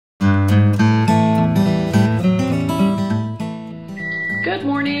Good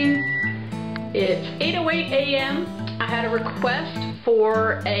morning. It's 8:08 a.m. I had a request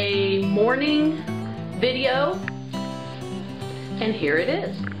for a morning video, and here it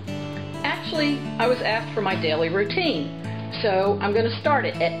is. Actually, I was asked for my daily routine, so I'm going to start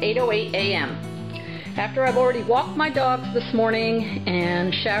it at 8:08 a.m. After I've already walked my dogs this morning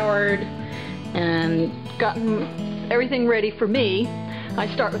and showered and gotten everything ready for me, I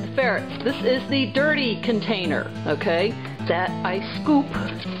start with the ferrets. This is the dirty container, okay, that I scoop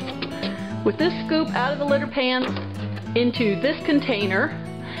with this scoop out of the litter pan into this container,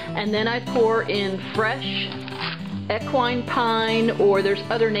 and then I pour in fresh equine pine, or there's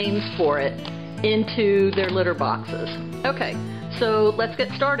other names for it, into their litter boxes. Okay, so let's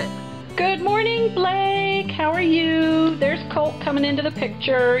get started. Good morning, Blake. How are you? There's Colt coming into the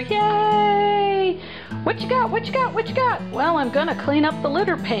picture. Yay! What you got? What you got? What you got? Well, I'm gonna clean up the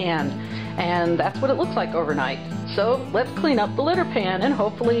litter pan, and that's what it looks like overnight. So let's clean up the litter pan, and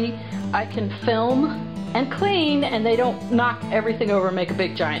hopefully I can film and clean and they don't knock everything over and make a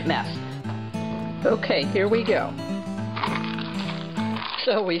big giant mess. Okay, here we go.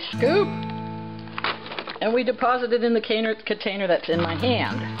 So we scoop and we deposit it in the container that's in my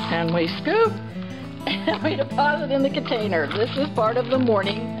hand. And we scoop and we deposit in the container. This is part of the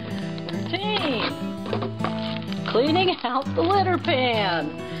morning routine. Cleaning out the litter pan.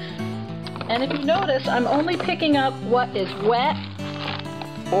 And if you notice, I'm only picking up what is wet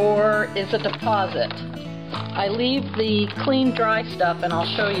or is a deposit. I leave the clean, dry stuff, and I'll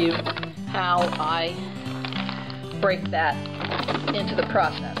show you how I break that into the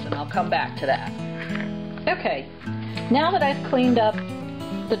process, and I'll come back to that. Okay, now that I've cleaned up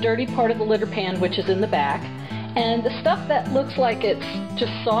the dirty part of the litter pan, which is in the back, and the stuff that looks like it's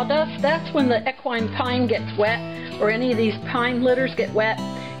just sawdust, that's when the equine pine gets wet, or any of these pine litters get wet.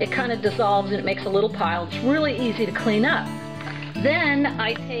 It kind of dissolves and it makes a little pile. It's really easy to clean up. Then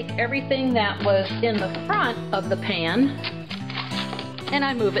I take everything that was in the front of the pan and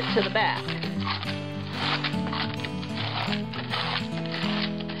I move it to the back.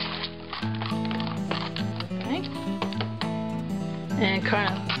 Okay. And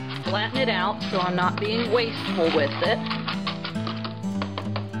kind of flatten it out so I'm not being wasteful with it.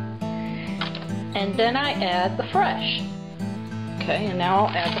 And then I add the fresh. Okay, and now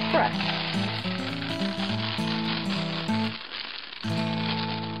I'll add the fresh.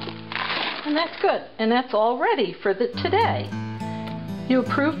 And that's good. And that's all ready for today. You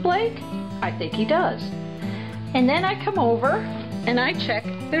approve, Blake? I think he does. And then I come over and I check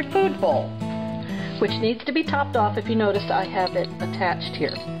their food bowl, which needs to be topped off. If you notice, I have it attached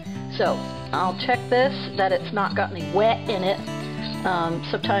here. So I'll check this, that it's not got any wet in it.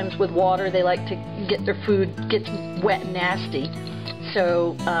 Sometimes with water they like to get their food gets wet and nasty.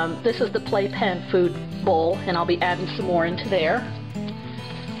 So this is the playpen food bowl, and I'll be adding some more into there.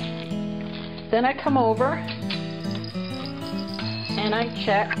 Then I come over and I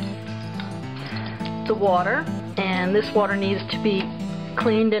check the water, and this water needs to be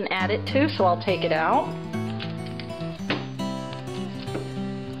cleaned and added to, so I'll take it out.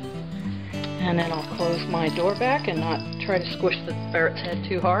 And then I'll close my door back and not try to squish the ferret's head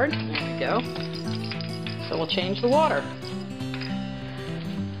too hard. There we go. So we'll change the water.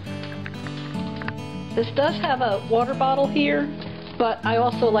 This does have a water bottle here, but I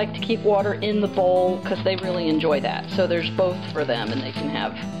also like to keep water in the bowl because they really enjoy that. So there's both for them, and they can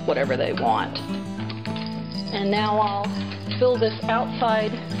have whatever they want. And now I'll fill this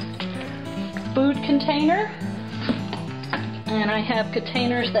outside food container. And I have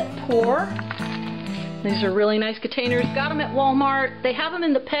containers that pour. These are really nice containers. Got them at Walmart. They have them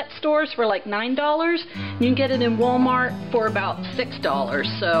in the pet stores for like $9. You can get it in Walmart for about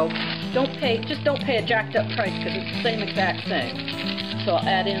 $6. So just don't pay a jacked up price, because it's the same exact thing. So I'll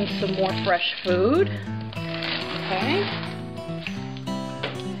add in some more fresh food. Okay.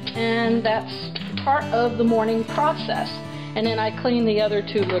 And that's part of the morning process. And then I clean the other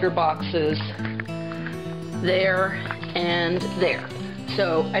two litter boxes there and there.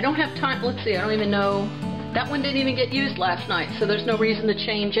 So I don't have time. Let's see, I don't even know. That one didn't even get used last night, so there's no reason to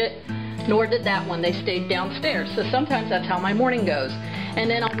change it. Nor did that one. They stayed downstairs. So sometimes that's how my morning goes. And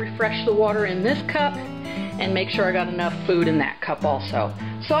then I'll refresh the water in this cup and make sure I got enough food in that cup also.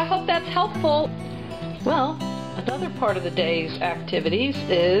 So I hope that's helpful. Well, another part of the day's activities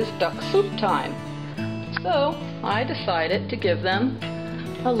is duck soup time. So I decided to give them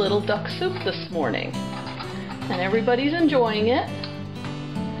a little duck soup this morning. And everybody's enjoying it.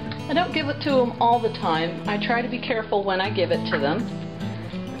 I don't give it to them all the time. I try to be careful when I give it to them,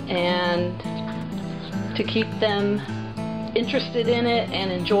 and to keep them interested in it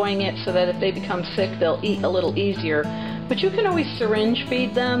and enjoying it, so that if they become sick, they'll eat a little easier. But you can always syringe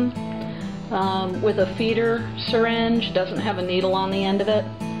feed them with a feeder syringe. Doesn't have a needle on the end of it.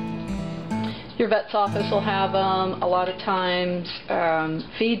 Your vet's office will have them. A lot of times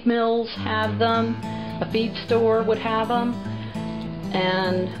feed mills have them. A feed store would have them.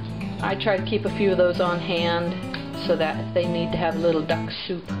 And I try to keep a few of those on hand so that if they need to have a little duck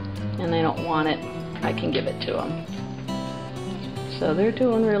soup and they don't want it, I can give it to them. So they're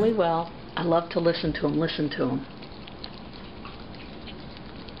doing really well. I love to listen to them, listen to them.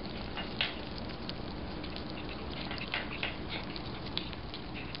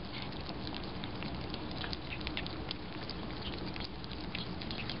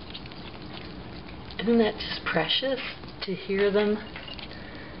 Isn't that just precious to hear them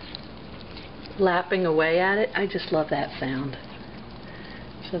lapping away at it? I just love that sound.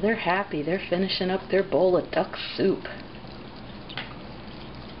 So they're happy. They're finishing up their bowl of duck soup.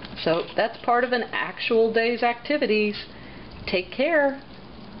 So that's part of an actual day's activities. Take care.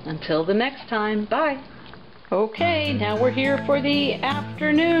 Until the next time. Bye. Okay, now we're here for the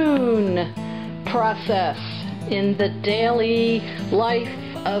afternoon process in the daily life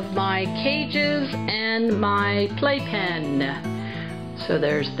of my cages and my playpen. So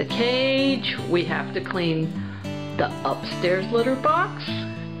there's the cage. We have to clean the upstairs litter box.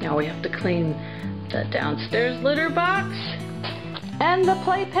 Now we have to clean the downstairs litter box and the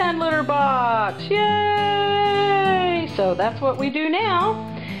playpen litter box. Yay! So that's what we do now.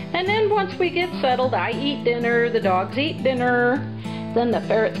 And then once we get settled, I eat dinner, the dogs eat dinner, then the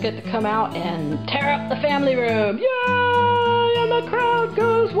ferrets get to come out and tear up the family room. Yay! And the crowd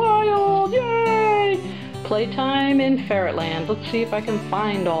goes wild. Yay! Playtime in Ferretland. Let's see if I can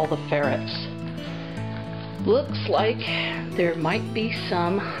find all the ferrets. Looks like there might be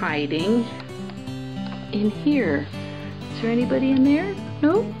some hiding in here. Is there anybody in there?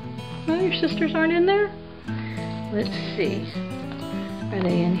 No? No, your sisters aren't in there? Let's see. Are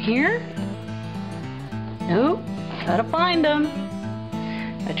they in here? Nope. Gotta find them.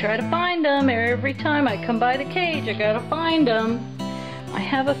 I try to find them every time I come by the cage. I gotta find them. I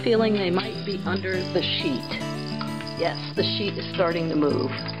have a feeling they might be under the sheet. Yes, the sheet is starting to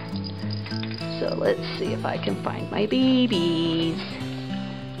move. So let's see if I can find my babies.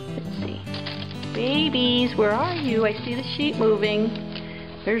 Let's see. Babies, where are you? I see the sheet moving.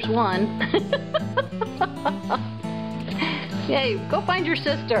 There's one. Hey, go find your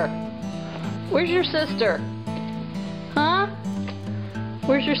sister. Where's your sister? Huh?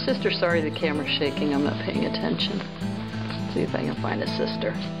 Where's your sister? Sorry, the camera's shaking. I'm not paying attention. Let's see if I can find a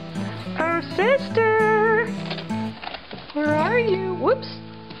sister. Oh, sister! Where are you? Whoops.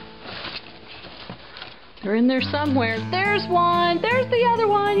 They're in there somewhere. There's one. There's the other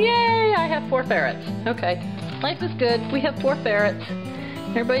one. Yay! I have 4 ferrets. Okay. Life is good. We have 4 ferrets.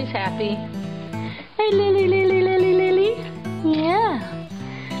 Everybody's happy. Hey, Lily, Lily, Lily, Lily. Yeah.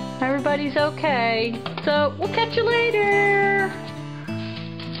 Everybody's okay. So, we'll catch you later.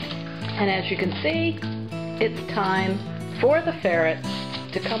 And as you can see, it's time for the ferrets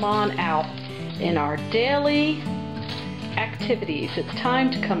to come on out in our daily activities. It's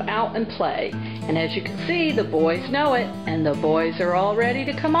time to come out and play. And as you can see, the boys know it, and the boys are all ready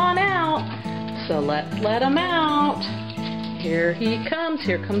to come on out. So let's let them out. Here he comes.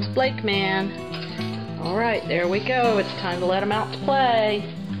 Here comes Blake Man. All right, there we go. It's time to let him out to play.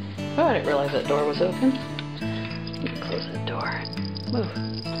 Oh, I didn't realize that door was open. Let me close that door. Move.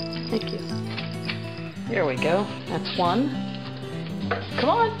 Thank you. There we go. That's one. Come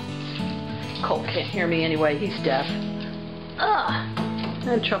on. Colt can't hear me anyway. He's deaf.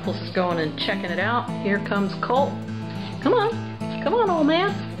 And Truffles is going and checking it out. Here comes Colt. Come on. Come on, old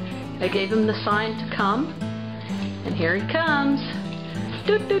man. I gave him the sign to come. And here he comes.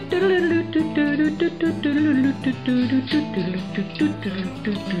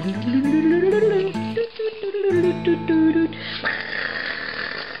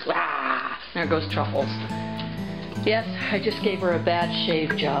 There goes Truffles. Yes, I just gave her a bad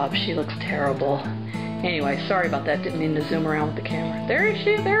shave job. She looks terrible. Anyway, sorry about that. Didn't mean to zoom around with the camera. There he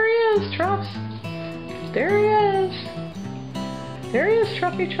is, Truffs. There he is. There he is,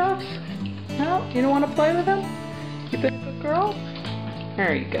 Truffy Truffs. No, you don't want to play with him? You been a good girl?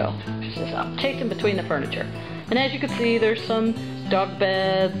 There you go. Just chasing between the furniture. And as you can see, there's some dog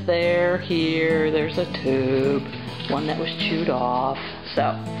beds there, here. There's a tube, one that was chewed off.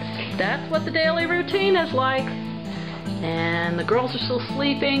 So that's what the daily routine is like. And the girls are still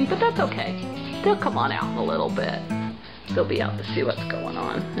sleeping, but that's okay. They'll come on out in a little bit. They'll be out to see what's going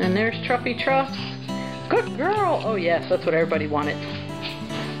on. And there's Truffy Truffs. Good girl. Oh yes, that's what everybody wanted.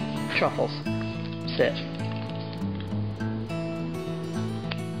 Truffles. Sit.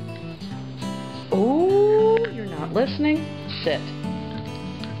 Oh, you're not not listening, sit.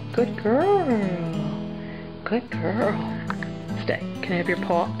 Good girl. Good girl. Stay. Can I have your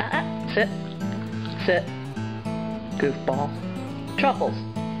paw? Sit. Sit. Goofball. Truffles.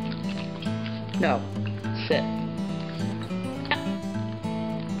 No. Sit.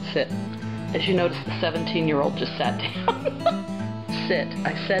 Sit. As you notice, the 17-year-old just sat down. Sit.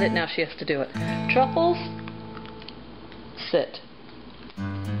 I said it, now she has to do it. Truffles. Sit.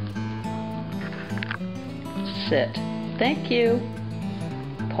 Sit. Thank you.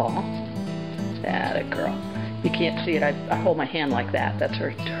 Paw. Atta girl. You can't see it. I hold my hand like that. That's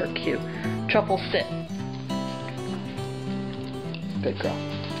her cue. Truffles, sit. Good girl.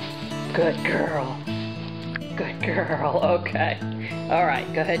 Good girl. Good girl. Okay. All right.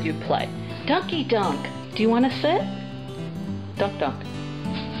 Go ahead. You play. Dunky Dunk. Do you want to sit? Dunk Dunk.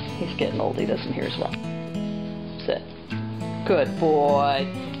 He's getting old. He doesn't hear as well. Sit. Good boy.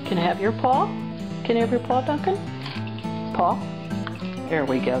 Can I have your paw? Can I have your paw, Duncan? Paw? There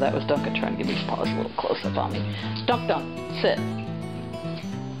we go. That was Duncan trying to give his paws a little close up on me. Dunk Dunk. Sit.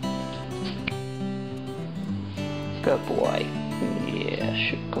 Good boy.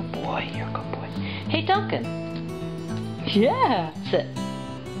 Yeah, good boy. You're a good boy. Hey, Duncan. Yeah. Sit.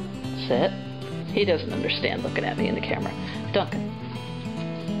 Sit. He doesn't understand looking at me in the camera. Duncan.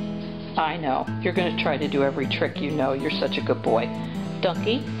 I know. You're going to try to do every trick you know. You're such a good boy.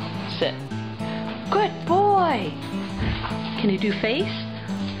 Dunky. Sit. Good boy. Can you do face?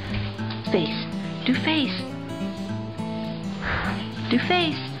 Face. Do face. Do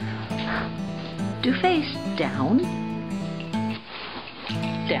face. Do face. Down.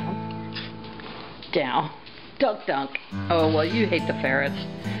 Down. Down. Dunk Dunk. Oh, well, you hate the ferrets.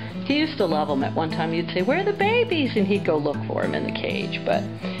 He used to love them. At one time you'd say, "Where are the babies?" And he'd go look for them in the cage.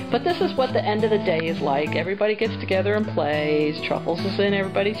 But this is what the end of the day is like. Everybody gets together and plays. Truffles is in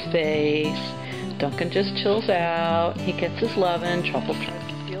everybody's face. Duncan just chills out. He gets his lovin'. Truffles tries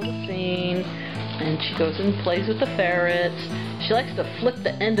to steal the scene. And she goes and plays with the ferrets. She likes to flick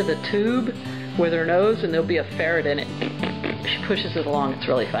the end of the tube with her nose and there'll be a ferret in it. She pushes it along. It's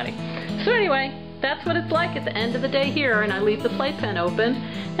really funny. So anyway, that's what it's like at the end of the day here, and I leave the playpen open,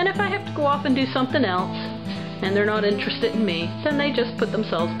 and if I have to go off and do something else and they're not interested in me, then they just put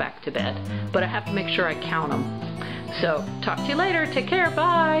themselves back to bed. But I have to make sure I count them. So talk to you later. Take care.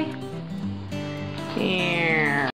 Bye. Yeah.